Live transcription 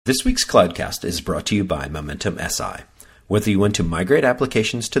This week's Cloudcast is brought to you by Momentum SI. Whether you want to migrate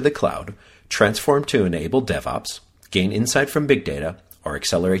applications to the cloud, transform to enable DevOps, gain insight from big data, or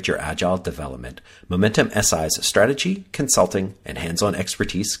accelerate your agile development, Momentum SI's strategy, consulting, and hands-on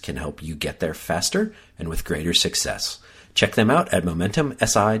expertise can help you get there faster and with greater success. Check them out at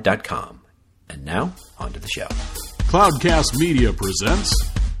MomentumSI.com. And now, on to the show. Cloudcast Media presents,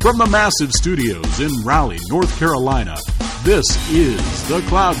 from the massive studios in Raleigh, North Carolina, this is the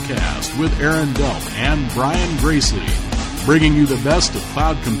Cloudcast with Aaron Delp and Brian Gracely, bringing you the best of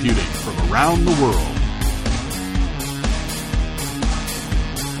cloud computing from around the world.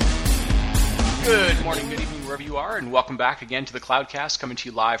 Good morning, good evening, wherever you are, and welcome back again to the Cloudcast, coming to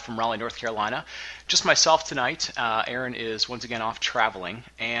you live from Raleigh, North Carolina. Just myself tonight. Aaron is once again off traveling,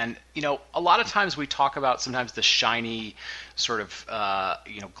 and a lot of times we talk about sometimes the shiny, sort of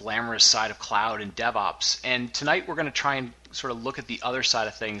glamorous side of cloud and DevOps. And tonight we're going to try and sort of look at the other side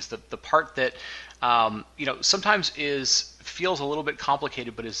of things, the part that sometimes feels a little bit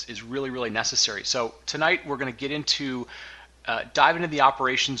complicated, but is really, really necessary. So tonight we're going to get into dive into the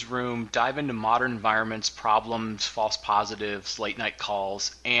operations room, dive into modern environments, problems, false positives, late night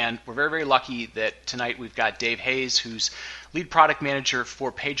calls, and we're very, very lucky that tonight we've got Dave Hayes, who's lead product manager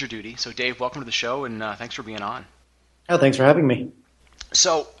for PagerDuty. So Dave, welcome to the show, and thanks for being on. Oh, thanks for having me.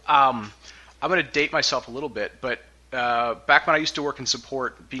 So I'm going to date myself a little bit, but back when I used to work in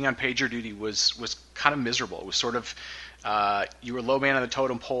support, being on PagerDuty was kind of miserable. It was sort of you were low man on the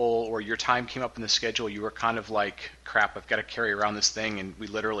totem pole, or your time came up in the schedule. You were kind of like, crap, I've got to carry around this thing, and we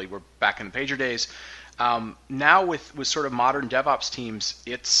literally were back in the pager days. Now with sort of modern DevOps teams,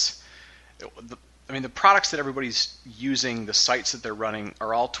 the products that everybody's using, the sites that they're running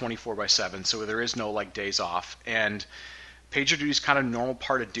are all 24/7, so there is no like days off. And PagerDuty is kind of a normal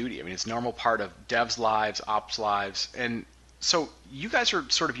part of duty. I mean, it's a normal part of devs' lives, ops lives, and so you guys are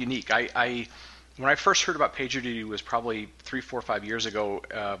sort of unique. When I first heard about PagerDuty was probably 3, 4, 5 years ago,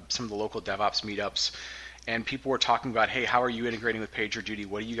 some of the local DevOps meetups, and people were talking about, hey, how are you integrating with PagerDuty?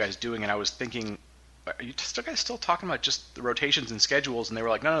 What are you guys doing? And I was thinking, are you guys still talking about just the rotations and schedules? And they were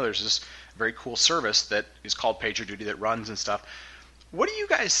like, no, there's this very cool service that is called PagerDuty that runs and stuff. What do you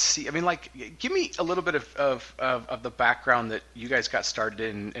guys see? I mean, like, give me a little bit of the background that you guys got started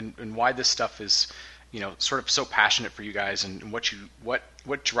in, and why this stuff is, sort of so passionate for you guys, and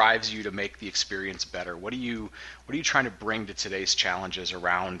what drives you to make the experience better? What are you trying to bring to today's challenges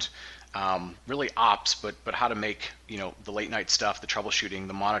around really ops, but how to make the late night stuff, the troubleshooting,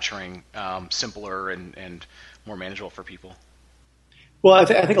 the monitoring simpler and more manageable for people? Well, I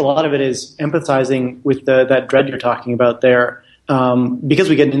think a lot of it is empathizing with that dread you're talking about there, because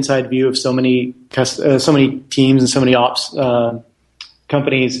we get an inside view of so many teams and so many ops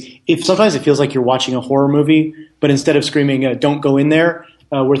companies. Sometimes it feels like you're watching a horror movie, but instead of screaming, don't go in there,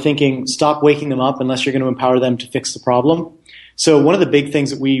 we're thinking, stop waking them up unless you're going to empower them to fix the problem. So one of the big things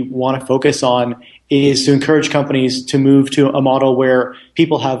that we want to focus on is to encourage companies to move to a model where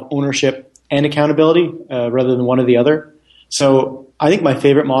people have ownership and accountability rather than one or the other. So I think my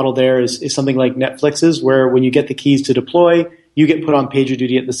favorite model there is something like Netflix's, where when you get the keys to deploy, you get put on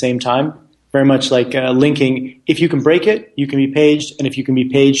PagerDuty at the same time. Very much like linking. If you can break it, you can be paged, and if you can be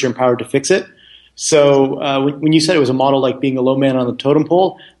paged, you're empowered to fix it. So when you said it was a model like being a low man on the totem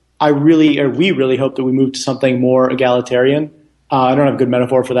pole, we really hope that we move to something more egalitarian. I don't have a good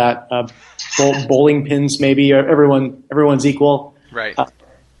metaphor for that. Bowling pins, maybe. Everyone's equal. Right.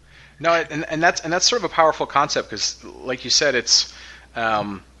 No, and that's sort of a powerful concept, because, like you said, it's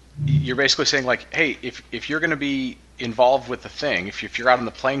you're basically saying, like, hey, if you're going to be involved with the thing, if you're out on the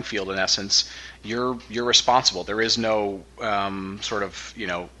playing field, in essence, you're responsible. There is no sort of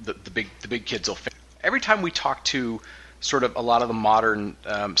the big kids will fail. Every time we talk to sort of a lot of the modern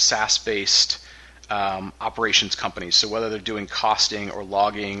SaaS-based operations companies, so whether they're doing costing or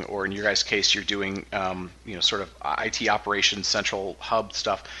logging, or in your guys' case, you're doing sort of IT operations, central hub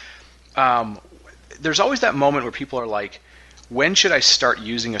stuff, there's always that moment where people are like, when should I start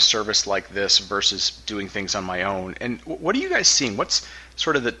using a service like this versus doing things on my own? And what are you guys seeing? What's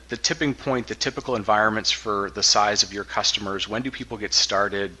sort of the tipping point, the typical environments for the size of your customers? When do people get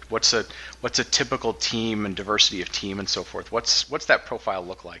started? What's a typical team and diversity of team and so forth? What's that profile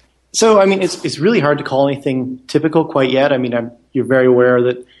look like? So, I mean, it's really hard to call anything typical quite yet. I mean, you're very aware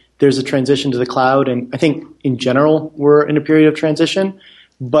that there's a transition to the cloud, and I think in general we're in a period of transition.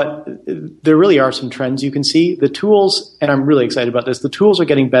 But there really are some trends you can see. The tools, and I'm really excited about this, the tools are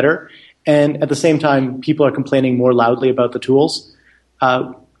getting better, and at the same time, people are complaining more loudly about the tools.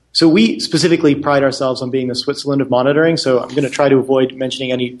 So we specifically pride ourselves on being the Switzerland of monitoring, so I'm going to try to avoid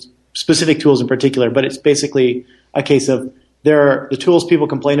mentioning any specific tools in particular, but it's basically a case of They're the tools people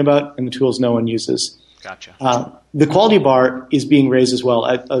complain about and the tools no one uses. Gotcha. The quality bar is being raised as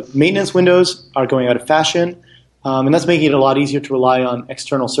well. Maintenance windows are going out of fashion, and that's making it a lot easier to rely on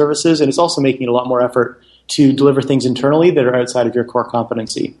external services, and it's also making it a lot more effort to deliver things internally that are outside of your core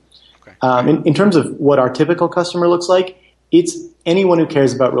competency. Okay. In terms of what our typical customer looks like, it's anyone who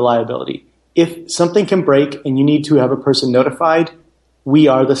cares about reliability. If something can break and you need to have a person notified, we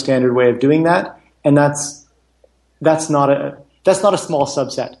are the standard way of doing that, and that's not a small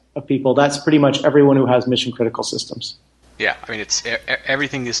subset of people. That's pretty much everyone who has mission critical systems. Yeah, I mean, it's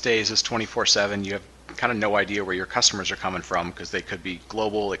everything these days is 24/7. You have kind of no idea where your customers are coming from because they could be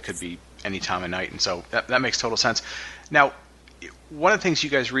global, it could be any time of night, and so that makes total sense. Now, one of the things you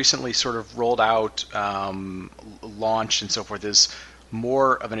guys recently sort of rolled out, launched, and so forth is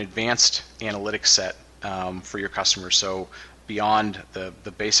more of an advanced analytics set for your customers. So beyond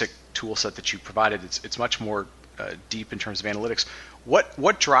the basic tool set that you provided, it's much more deep in terms of analytics.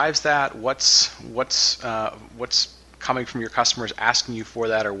 What drives that? What's coming from your customers asking you for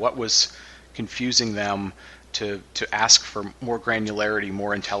that, or what was confusing them to ask for more granularity,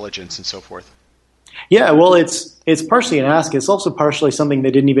 more intelligence, and so forth? Yeah, well, it's partially an ask. It's also partially something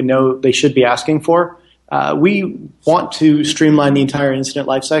they didn't even know they should be asking for. We want to streamline the entire incident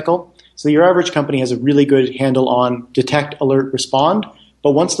lifecycle. So your average company has a really good handle on detect, alert, respond.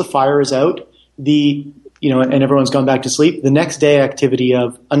 But once the fire is out, and everyone's gone back to sleep, the next day activity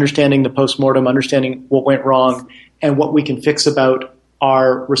of understanding the postmortem, understanding what went wrong, and what we can fix about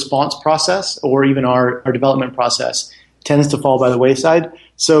our response process or even our development process tends to fall by the wayside.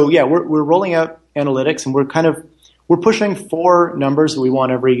 So yeah, we're rolling out analytics, and we're pushing 4 numbers that we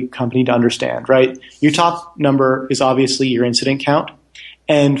want every company to understand, right? Your top number is obviously your incident count.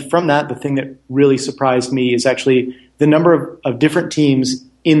 And from that, the thing that really surprised me is actually the number of different teams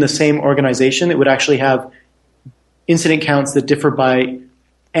in the same organization that would actually have incident counts that differ by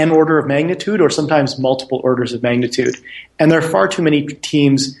an order of magnitude or sometimes multiple orders of magnitude. And there are far too many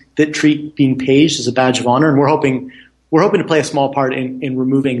teams that treat being paged as a badge of honor, and we're hoping to play a small part in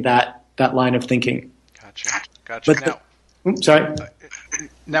removing that line of thinking. Gotcha. Sorry.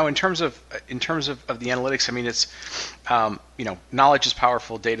 Now, in terms of the analytics, I mean, it's knowledge is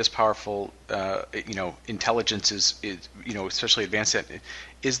powerful, data is powerful, intelligence is especially advanced.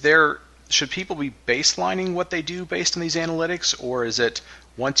 Should people be baselining what they do based on these analytics, or is it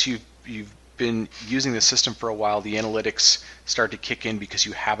once you've been using the system for a while, the analytics start to kick in because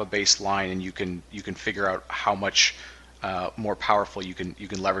you have a baseline and you can figure out how much more powerful you can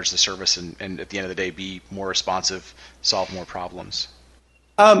leverage the service and at the end of the day be more responsive, solve more problems?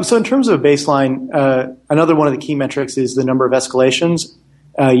 So in terms of baseline, another one of the key metrics is the number of escalations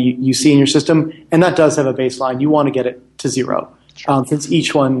you see in your system, and that does have a baseline. You want to get it to 0, since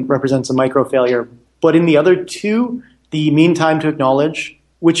each one represents a micro failure. But in the other 2, the mean time to acknowledge,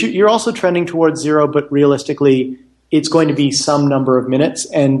 which you're also trending towards 0, but realistically, it's going to be some number of minutes,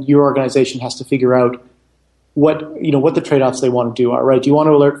 and your organization has to figure out what the trade-offs they want to do are. Right? Do you want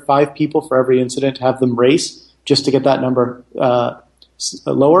to alert 5 people for every incident to have them race just to get that number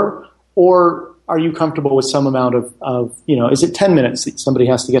lower, or are you comfortable with some amount of is it 10 minutes that somebody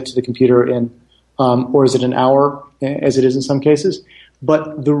has to get to the computer in, or is it an hour, as it is in some cases?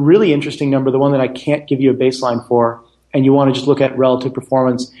 But the really interesting number, the one that I can't give you a baseline for, and you want to just look at relative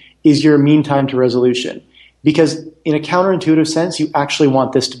performance, is your mean time to resolution. Because in a counterintuitive sense, you actually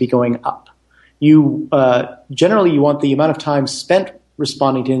want this to be going up. You generally you want the amount of time spent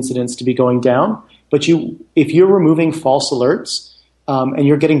responding to incidents to be going down, but if you're removing false alerts, and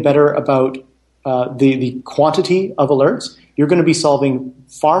you're getting better about the quantity of alerts, you're going to be solving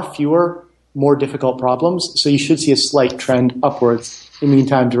far fewer, more difficult problems. So you should see a slight trend upwards in mean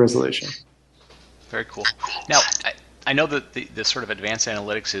time to resolution. Very cool. Now, I know that the sort of advanced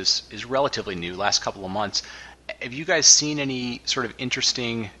analytics is relatively new, last couple of months. Have you guys seen any sort of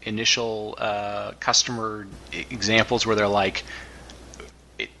interesting initial customer examples where they're like,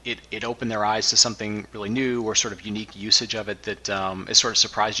 it opened their eyes to something really new or sort of unique usage of it that has sort of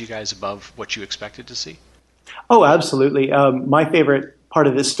surprised you guys above what you expected to see? Oh, absolutely. My favorite part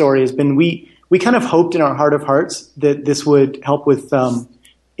of this story has been we kind of hoped in our heart of hearts that this would help with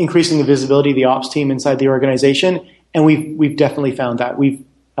increasing the visibility of the ops team inside the organization, and we've definitely found that.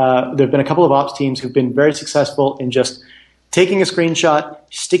 There have been a couple of ops teams who've been very successful in just taking a screenshot,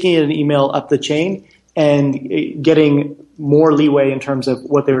 sticking it in an email up the chain, and getting more leeway in terms of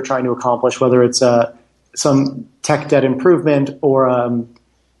what they were trying to accomplish, whether it's some tech debt improvement or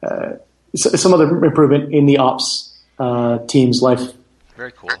some other improvement in the ops team's life.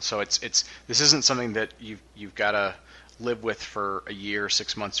 Very cool. So this isn't something that you've got to live with for a year,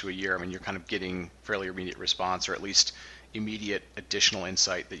 6 months to a year. I mean, you're kind of getting fairly immediate response, or at least immediate additional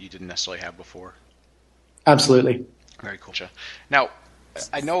insight that you didn't necessarily have before. Absolutely. Very cool. Now,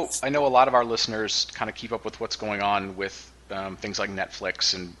 I know a lot of our listeners kind of keep up with what's going on with things like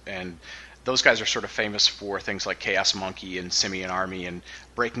Netflix, and those guys are sort of famous for things like Chaos Monkey and Simian Army and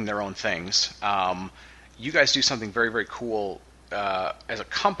breaking their own things. You guys do something very, very cool as a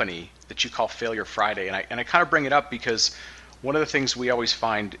company that you call Failure Friday, and I kind of bring it up because one of the things we always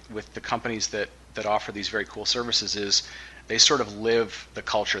find with the companies that offer these very cool services is they sort of live the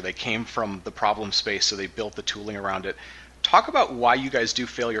culture. They came from the problem space, so they built the tooling around it. Talk about why you guys do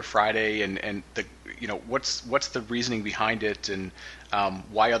Failure Friday and the, what's the reasoning behind it, and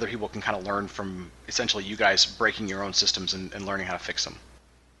why other people can kind of learn from essentially you guys breaking your own systems and learning how to fix them.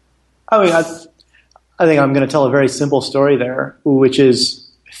 I mean, I think I'm going to tell a very simple story there, which is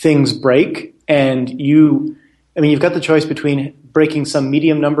things break, and you've got the choice between breaking some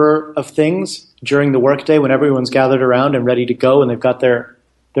medium number of things during the workday when everyone's gathered around and ready to go and they've got their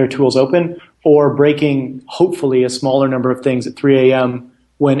tools open, or breaking hopefully a smaller number of things at 3 a.m.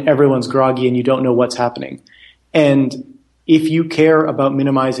 when everyone's groggy and you don't know what's happening. And if you care about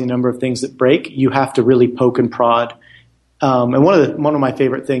minimizing the number of things that break, you have to really poke and prod. And one of my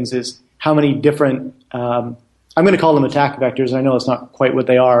favorite things is how many different I'm going to call them attack vectors. I know it's not quite what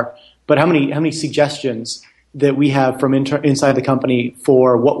they are, but how many suggestions that we have from inside the company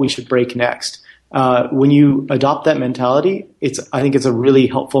for what we should break next. When you adopt that mentality, I think it's a really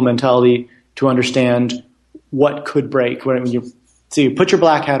helpful mentality to understand what could break. So you put your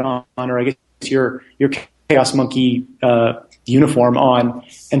black hat on, or I guess your Chaos Monkey uniform on,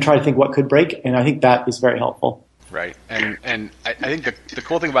 and try to think what could break. And I think that is very helpful. Right, and I think the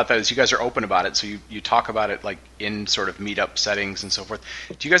cool thing about that is you guys are open about it, so you talk about it like in sort of meetup settings and so forth.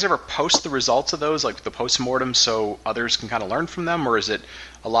 Do you guys ever post the results of those, like the postmortem, so others can kind of learn from them, or is it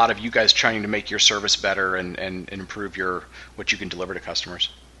a lot of you guys trying to make your service better and improve what you can deliver to customers?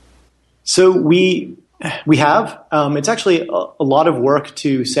 So we have. It's actually a lot of work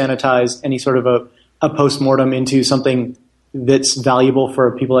to sanitize any sort of a postmortem into something that's valuable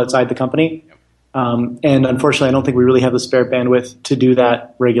for people outside the company. And unfortunately, I don't think we really have the spare bandwidth to do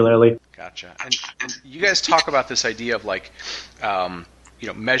that regularly. Gotcha. And you guys talk about this idea of like,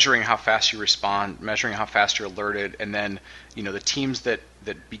 measuring how fast you respond, measuring how fast you're alerted, and then, the teams that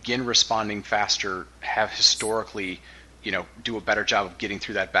begin responding faster have historically, do a better job of getting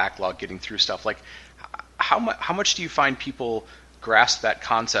through that backlog, getting through stuff. Like, how much do you find people grasp that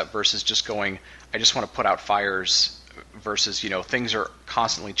concept versus just going, I just want to put out fires, versus things are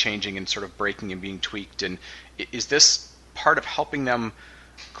constantly changing and sort of breaking and being tweaked? And is this part of helping them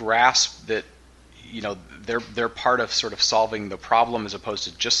grasp that they're part of sort of solving the problem as opposed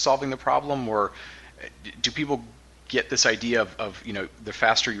to just solving the problem? Or do people get this idea of the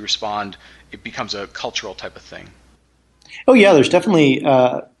faster you respond, it becomes a cultural type of thing? Oh yeah, there's definitely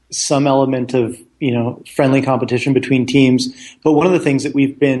some element of friendly competition between teams, but one of the things that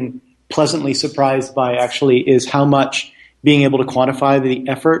we've been pleasantly surprised by actually is how much being able to quantify the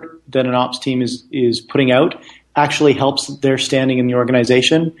effort that an ops team is putting out actually helps their standing in the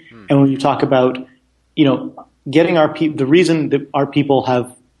organization. And when you talk about, getting the reason that our people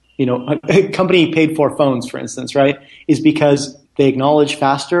have, a company paid for phones, for instance, right, is because they acknowledge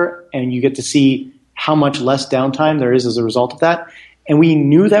faster and you get to see how much less downtime there is as a result of that. And we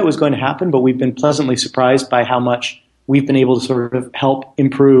knew that was going to happen, but we've been pleasantly surprised by how much we've been able to sort of help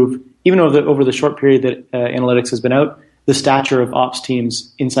improve, even over the short period that analytics has been out, the stature of ops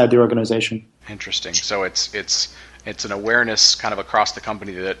teams inside the organization. Interesting. So it's an awareness kind of across the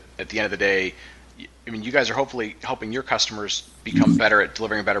company that at the end of the day, you guys are hopefully helping your customers become better at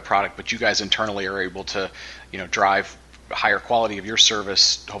delivering a better product, but you guys internally are able to, drive a higher quality of your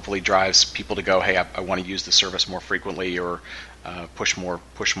service, hopefully drives people to go, hey, I want to use the service more frequently, or push more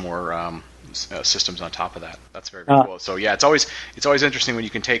systems on top of that. That's very, very cool. So yeah, it's always interesting when you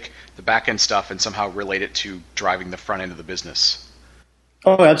can take the back end stuff and somehow relate it to driving the front end of the business.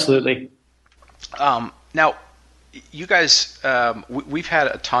 Oh, absolutely. Now, you guys, we've had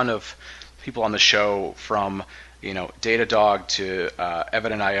a ton of people on the show, from Datadog to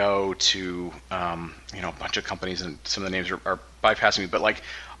Evident.io to a bunch of companies, and some of the names are bypassing me, but like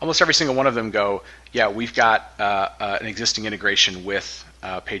almost every single one of them go, yeah, we've got an existing integration with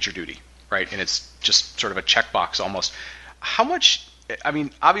PagerDuty, right? And it's just sort of a checkbox almost. How much?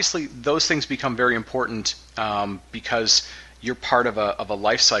 Obviously those things become very important because you're part of a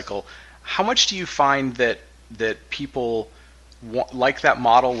life cycle. How much do you find that people like that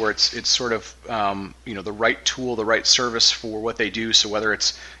model where it's sort of the right tool, the right service for what they do? So whether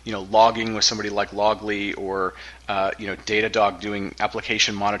it's logging with somebody like Loggly, or Datadog doing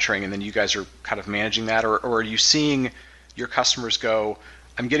application monitoring, and then you guys are kind of managing that, or are you seeing your customers go,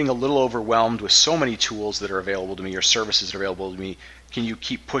 I'm getting a little overwhelmed with so many tools that are available to me or services that are available to me. Can you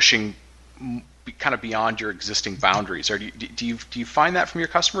keep pushing kind of beyond your existing boundaries? Or do you find that from your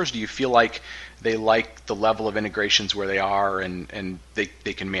customers? Do you feel like they like the level of integrations where they are and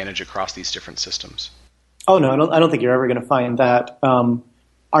they can manage across these different systems? Oh, no, I don't think you're ever going to find that.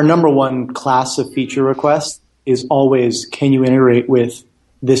 Our number one class of feature request is always, can you integrate with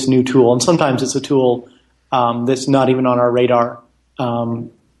this new tool? And sometimes it's a tool that's not even on our radar.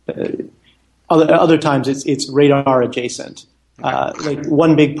 Other times it's radar adjacent. Like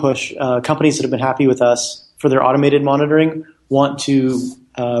one big push, companies that have been happy with us for their automated monitoring want to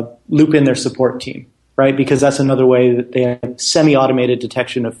loop in their support team, right? Because that's another way that they have semi-automated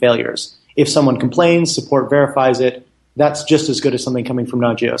detection of failures. If someone complains, support verifies it. That's just as good as something coming from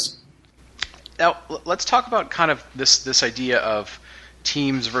Nagios. Now, let's talk about kind of this idea of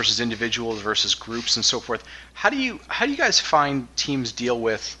teams versus individuals versus groups and so forth. How do you guys find teams deal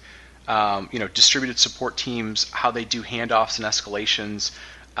with distributed support teams, how they do handoffs and escalations?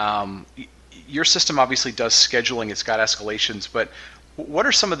 Your system obviously does scheduling, it's got escalations, but what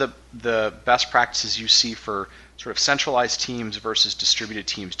are some of the best practices you see for sort of centralized teams versus distributed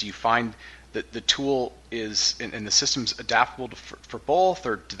teams? Do you find that the tool is and the system's adaptable for both,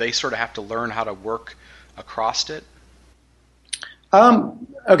 or do they sort of have to learn how to work across it?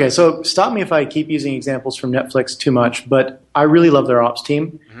 Okay, so stop me if I keep using examples from Netflix too much, but I really love their ops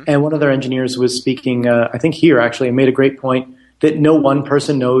team. Mm-hmm. And one of their engineers was speaking, I think here actually, and made a great point that no one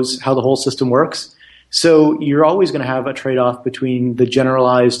person knows how the whole system works. So you're always going to have a trade-off between the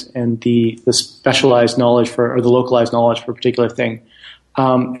generalized and the specialized knowledge or the localized knowledge for a particular thing.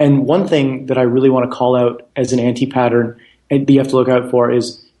 And one thing that I really want to call out as an anti-pattern that you have to look out for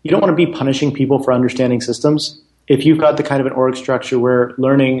is you don't want to be punishing people for understanding systems. If you've got the kind of an org structure where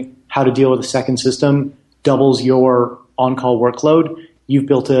learning how to deal with a second system doubles your on-call workload, you've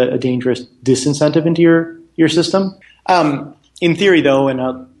built a dangerous disincentive into your system. In theory, though,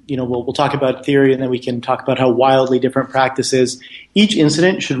 and we'll talk about theory, and then we can talk about how wildly different practice is. Each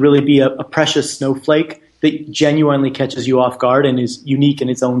incident should really be a precious snowflake that genuinely catches you off guard and is unique in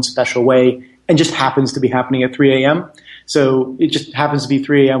its own special way and just happens to be happening at 3 a.m. So it just happens to be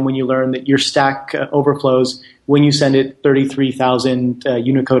 3 a.m. when you learn that your stack overflows when you send it 33,000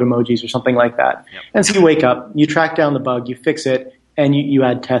 Unicode emojis or something like that. Yep. And so you wake up, you track down the bug, you fix it, and you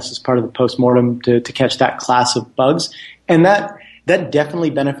add tests as part of the postmortem to catch that class of bugs. And that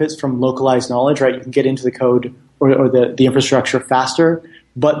definitely benefits from localized knowledge, right? You can get into the code or the infrastructure faster,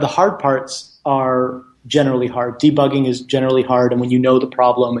 but the hard parts are generally hard. Debugging is generally hard, and when you know the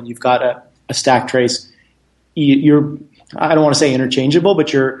problem and you've got a stack trace, you're, I don't want to say interchangeable,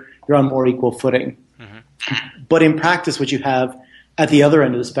 but you're on more equal footing. Mm-hmm. But in practice, what you have at the other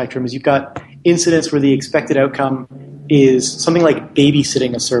end of the spectrum is you've got incidents where the expected outcome is something like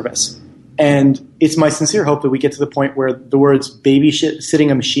babysitting a service. And it's my sincere hope that we get to the point where the words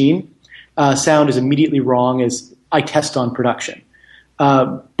babysitting a machine sound as immediately wrong as I test on production.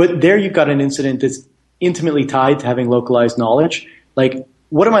 But there you've got an incident that's intimately tied to having localized knowledge. Like,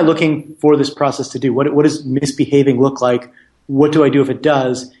 what am I looking for this process to do? What does misbehaving look like? What do I do if it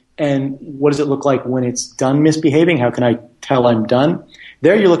does? And what does it look like when it's done misbehaving? How can I tell I'm done?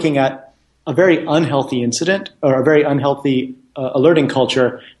 There you're looking at a very unhealthy incident or a very unhealthy alerting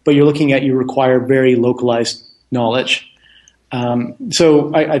culture, but you're looking at you require very localized knowledge.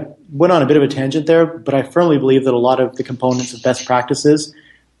 So I went on a bit of a tangent there, but I firmly believe that a lot of the components of best practices,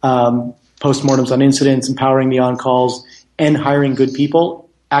 postmortems on incidents, empowering the on-calls, and hiring good people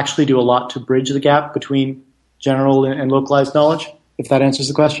actually do a lot to bridge the gap between general and localized knowledge, if that answers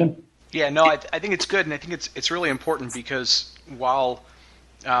the question. Yeah, no, I think it's good, and I think it's really important because while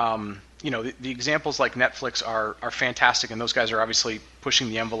the examples like Netflix are fantastic, and those guys are obviously pushing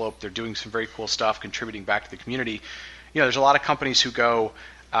the envelope. They're doing some very cool stuff, contributing back to the community. There's a lot of companies who go,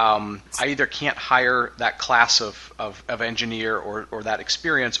 I either can't hire that class of engineer or that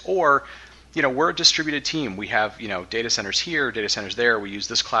experience, or we're a distributed team. We have data centers here, data centers there. We use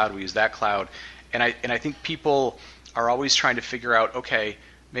this cloud, we use that cloud, and I think people are always trying to figure out, okay,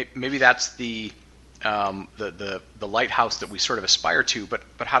 maybe that's the lighthouse that we sort of aspire to, but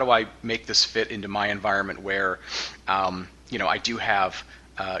how do I make this fit into my environment where I do have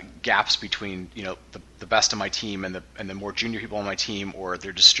gaps between the best of my team and the more junior people on my team, or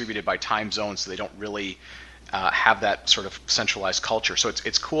they're distributed by time zones, so they don't really have that sort of centralized culture. So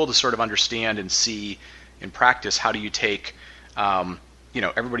it's cool to sort of understand and see in practice, how do you take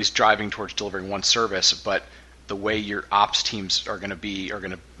everybody's driving towards delivering one service, but the way your ops teams are going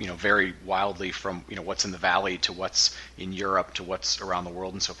to vary wildly from what's in the valley to what's in Europe to what's around the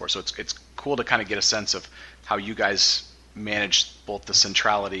world and so forth. So it's cool to kind of get a sense of how you guys manage both the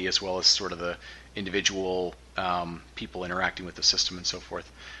centrality as well as sort of the individual people interacting with the system and so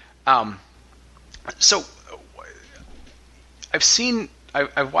forth. So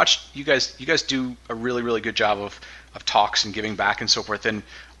I've watched you guys do a really, really good job of talks and giving back and so forth. And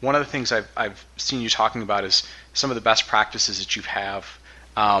one of the things I've seen you talking about is some of the best practices that you have.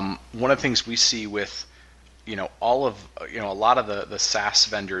 One of the things we see with a lot of the SaaS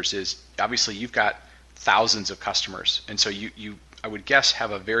vendors is obviously you've got thousands of customers, and so you I would guess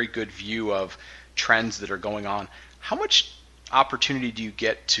have a very good view of trends that are going on. How much opportunity do you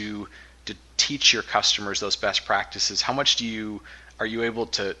get to teach your customers those best practices? How much are you able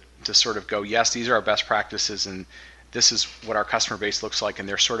to sort of go, yes, these are our best practices, and this is what our customer base looks like, and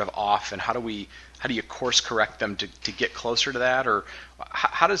they're sort of off, and how do you course correct them to get closer to that? Or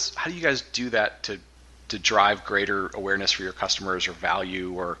how do you guys do that to drive greater awareness for your customers or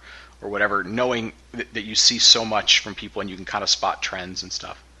value or whatever, knowing that you see so much from people and you can kind of spot trends and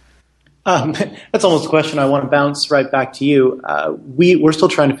stuff? That's almost a question I want to bounce right back to you. We're still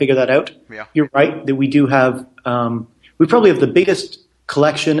trying to figure that out. Yeah. You're right that we do have, we probably have the biggest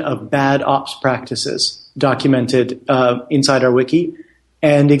collection of bad ops practices documented inside our wiki,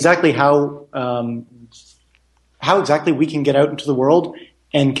 and exactly how exactly we can get out into the world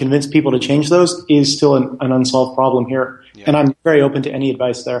and convince people to change those is still an unsolved problem here. Yeah. And I'm very open to any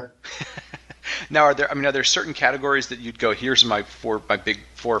advice there. Now, are there certain categories that you'd go, here's my big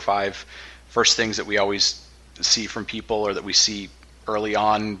 4 or 5 first things that we always see from people or that we see early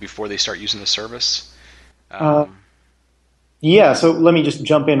on before they start using the service? Yeah, so let me just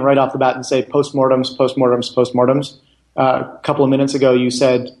jump in right off the bat and say postmortems. A couple of minutes ago,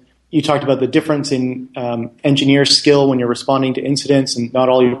 you talked about the difference in engineer skill when you're responding to incidents, and not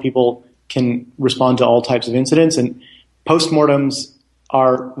all your people can respond to all types of incidents. And postmortems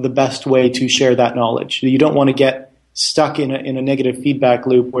are the best way to share that knowledge. You don't want to get stuck in a negative feedback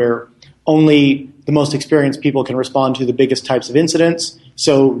loop where only the most experienced people can respond to the biggest types of incidents,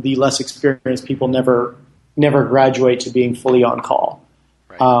 so the less experienced people never graduate to being fully on call.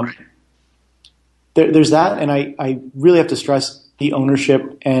 Right. There's that, and I really have to stress the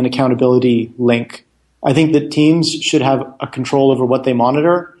ownership and accountability link. I think that teams should have a control over what they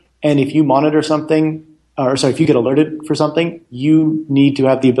monitor, and if you monitor something, if you get alerted for something, you need to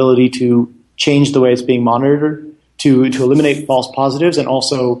have the ability to change the way it's being monitored to eliminate false positives, and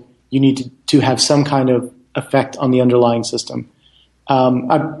also you need to have some kind of effect on the underlying system.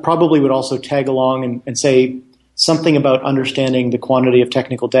 I probably would also tag along and say something about understanding the quantity of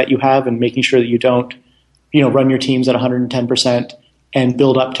technical debt you have and making sure that you don't, run your teams at 110% and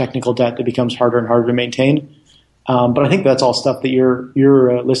build up technical debt that becomes harder and harder to maintain. But I think that's all stuff that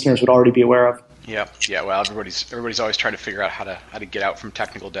your listeners would already be aware of. Yeah. Well, everybody's always trying to figure out how to get out from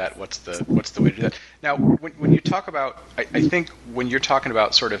technical debt. What's the way to do that? Now, when you talk about, I think when you're talking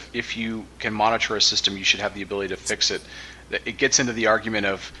about sort of if you can monitor a system, you should have the ability to fix it. It gets into the argument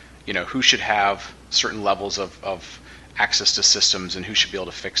of who should have certain levels of access to systems and who should be able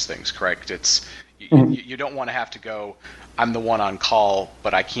to fix things. Correct? It's you don't want to have to go, I'm the one on call,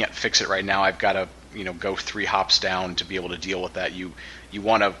 but I can't fix it right now. I've got to go 3 hops down to be able to deal with that. You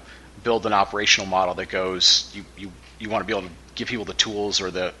want to build an operational model that goes, you want to be able to give people the tools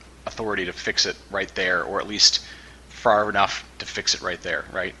or the authority to fix it right there, or at least far enough to fix it right there,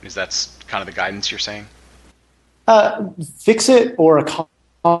 right? That's kind of the guidance you're saying? Fix it or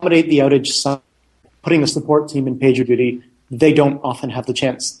accommodate the outage. Putting a support team in PagerDuty, they don't often have the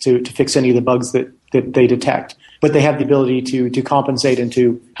chance to fix any of the bugs that they detect, but they have the ability to compensate and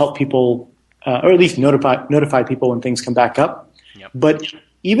to help people, or at least notify people when things come back up. Yep. But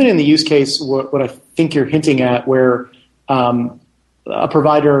even in the use case, what I think you're hinting at, where a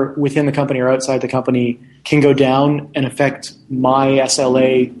provider within the company or outside the company can go down and affect my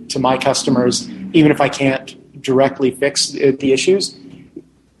SLA to my customers, even if I can't directly fix the issues,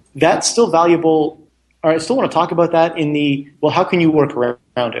 that's still valuable. Or I still want to talk about that in how can you work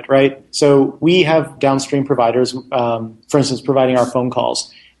around it, right? So we have downstream providers, for instance, providing our phone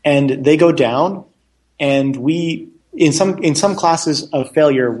calls, and they go down, and in some classes of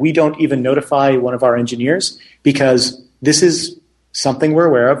failure, we don't even notify one of our engineers because this is something we're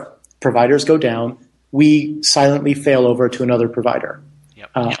aware of. Providers go down, we silently fail over to another provider. Yep.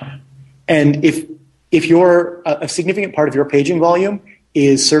 And if you're a significant part of your paging volume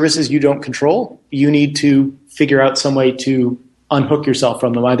is services you don't control, you need to figure out some way to unhook yourself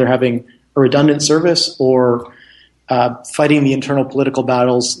from them, either having a redundant service or fighting the internal political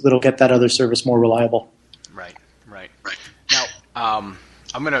battles that'll get that other service more reliable. Right. Now,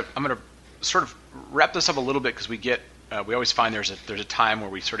 I'm gonna sort of wrap this up a little bit because we get we always find there's a time where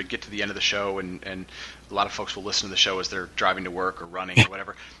we sort of get to the end of the show, and a lot of folks will listen to the show as they're driving to work or running or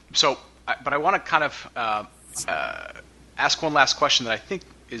whatever. So, but I want to kind of ask one last question that I think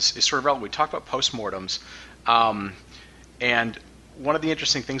is sort of relevant. We talked about postmortems, and one of the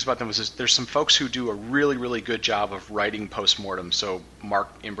interesting things about them is there's some folks who do a really, really good job of writing postmortems. So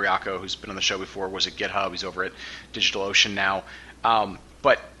Mark Imbriaco, who's been on the show before, was at GitHub. He's over at DigitalOcean now.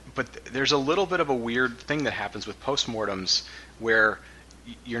 But there's a little bit of a weird thing that happens with postmortems where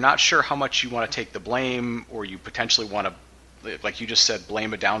you're not sure how much you want to take the blame, or you potentially want to, like you just said,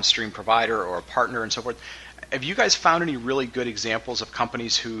 blame a downstream provider or a partner and so forth. Have you guys found any really good examples of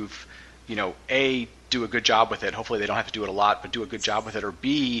companies who've, A, do a good job with it, hopefully they don't have to do it a lot, but do a good job with it, or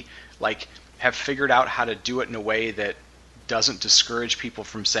B, like have figured out how to do it in a way that doesn't discourage people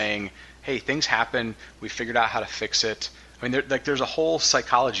from saying, hey, things happen, we figured out how to fix it. I mean, there's a whole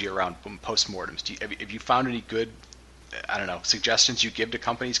psychology around postmortems. Have you found any good, suggestions you give to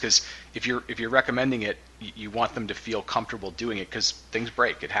companies? Because if you're recommending it, you want them to feel comfortable doing it, because things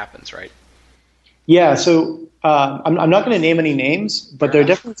break, it happens, right? Yeah, so I'm not going to name any names, but there are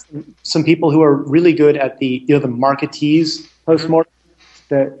definitely some people who are really good at the marketees postmortem.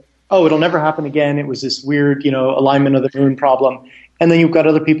 That it'll never happen again. It was this weird alignment of the moon problem, and then you've got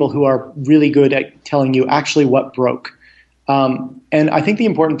other people who are really good at telling you actually what broke. And I think the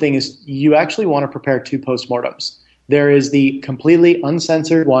important thing is you actually want to prepare two postmortems. There is the completely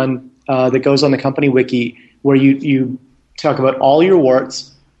uncensored one that goes on the company wiki, where you talk about all your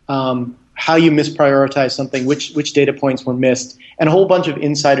warts. How you misprioritized something, which data points were missed, and a whole bunch of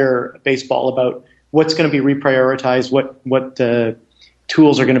insider baseball about what's going to be reprioritized, what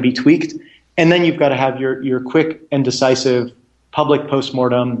tools are going to be tweaked, and then you've got to have your quick and decisive public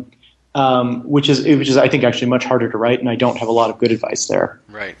postmortem, which is I think actually much harder to write, and I don't have a lot of good advice there.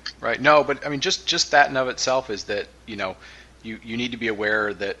 Right. No, but I mean just that in of itself is that you need to be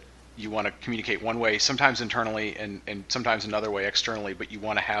aware that you want to communicate one way, sometimes internally and sometimes another way externally, but you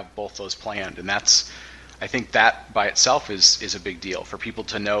want to have both those planned. And I think that by itself is a big deal for people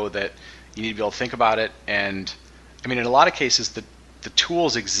to know that you need to be able to think about it. And I mean, in a lot of cases, the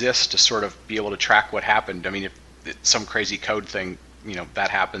tools exist to sort of be able to track what happened. I mean, if some crazy code thing, that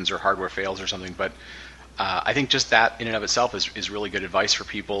happens or hardware fails or something, but I think just that in and of itself is really good advice for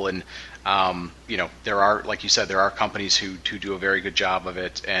people. And, there are, like you said, there are companies who do a very good job of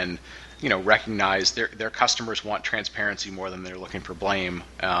it and, recognize their customers want transparency more than they're looking for blame.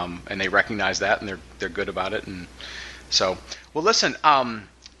 And they recognize that and they're good about it. And so, well, listen,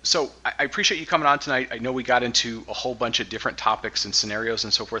 so I appreciate you coming on tonight. I know we got into a whole bunch of different topics and scenarios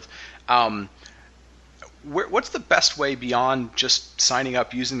and so forth. What's the best way beyond just signing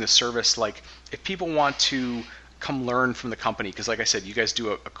up using the service? Like if people want to come learn from the company, because like I said, you guys do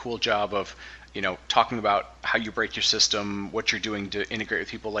a cool job of, talking about how you break your system, what you're doing to integrate with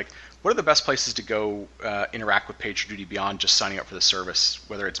people. Like what are the best places to go interact with PagerDuty beyond just signing up for the service,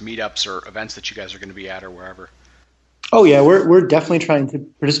 whether it's meetups or events that you guys are going to be at or wherever? Oh yeah, we're definitely trying to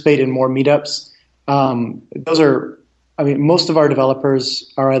participate in more meetups. Most of our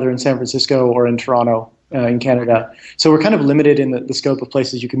developers are either in San Francisco or in Toronto. In Canada. So we're kind of limited in the scope of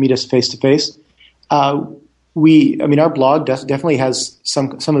places you can meet us face to face. Our blog definitely has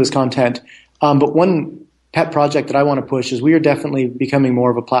some of this content. But one pet project that I want to push is we are definitely becoming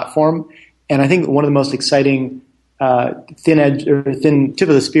more of a platform. And I think one of the most exciting thin tip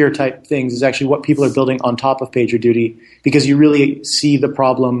of the spear type things is actually what people are building on top of PagerDuty, because you really see the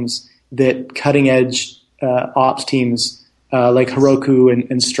problems that cutting edge ops teams like Heroku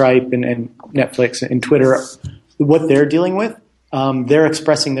and Stripe and Netflix and Twitter, what they're dealing with, they're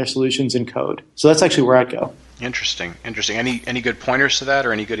expressing their solutions in code. So that's actually where I'd go. Interesting. Any good pointers to that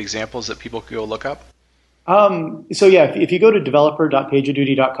or any good examples that people could go look up? If you go to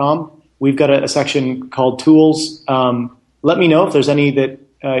developer.pagerduty.com, we've got a section called Tools. Let me know if there's any that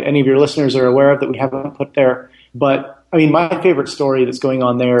any of your listeners are aware of that we haven't put there. But I mean, my favorite story that's going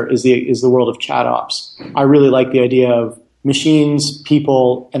on there is the world of chat ops. I really like the idea of machines,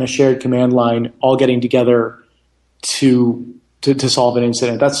 people, and a shared command line all getting together to solve an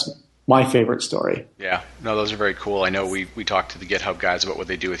incident. That's my favorite story. Yeah, no, those are very cool. I know we talked to the GitHub guys about what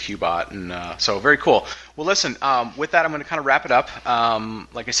they do with Hubot, and so very cool. Well, listen, with that, I'm going to kind of wrap it up.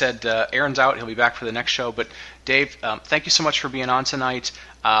 Like I said, Aaron's out. He'll be back for the next show. But Dave, thank you so much for being on tonight.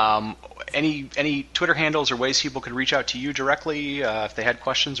 Any Twitter handles or ways people could reach out to you directly if they had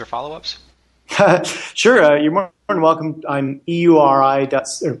questions or follow-ups? Sure, you're more than welcome. I'm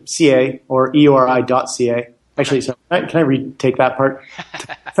euri.ca or euri.ca. Actually, so can I retake that part?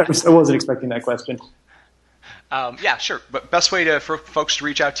 I wasn't expecting that question. Yeah, sure. But best way for folks to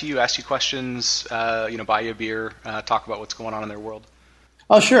reach out to you, ask you questions, buy you a beer, talk about what's going on in their world.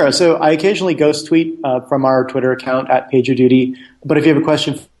 Oh, sure. So I occasionally ghost tweet from our Twitter account at PagerDuty. But if you have a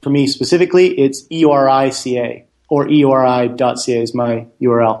question for me specifically, it's EURICA, or EURI.ca is my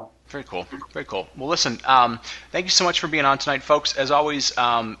URL. Very cool. Very cool. Well, listen, thank you so much for being on tonight, folks. As always,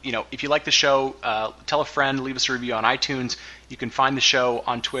 if you like the show, tell a friend, leave us a review on iTunes. You can find the show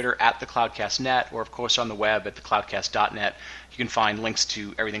on Twitter at @thecloudcastnet, or of course on the web at thecloudcast.net. You can find links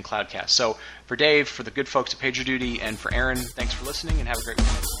to everything Cloudcast. So for Dave, for the good folks at PagerDuty, and for Aaron, thanks for listening, and have a great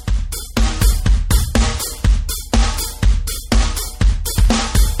weekend.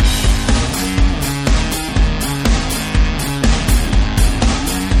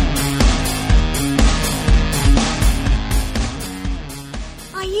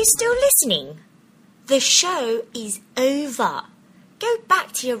 Are you still listening? The show is over. Go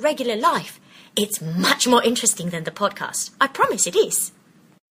back to your regular life. It's much more interesting than the podcast. I promise it is.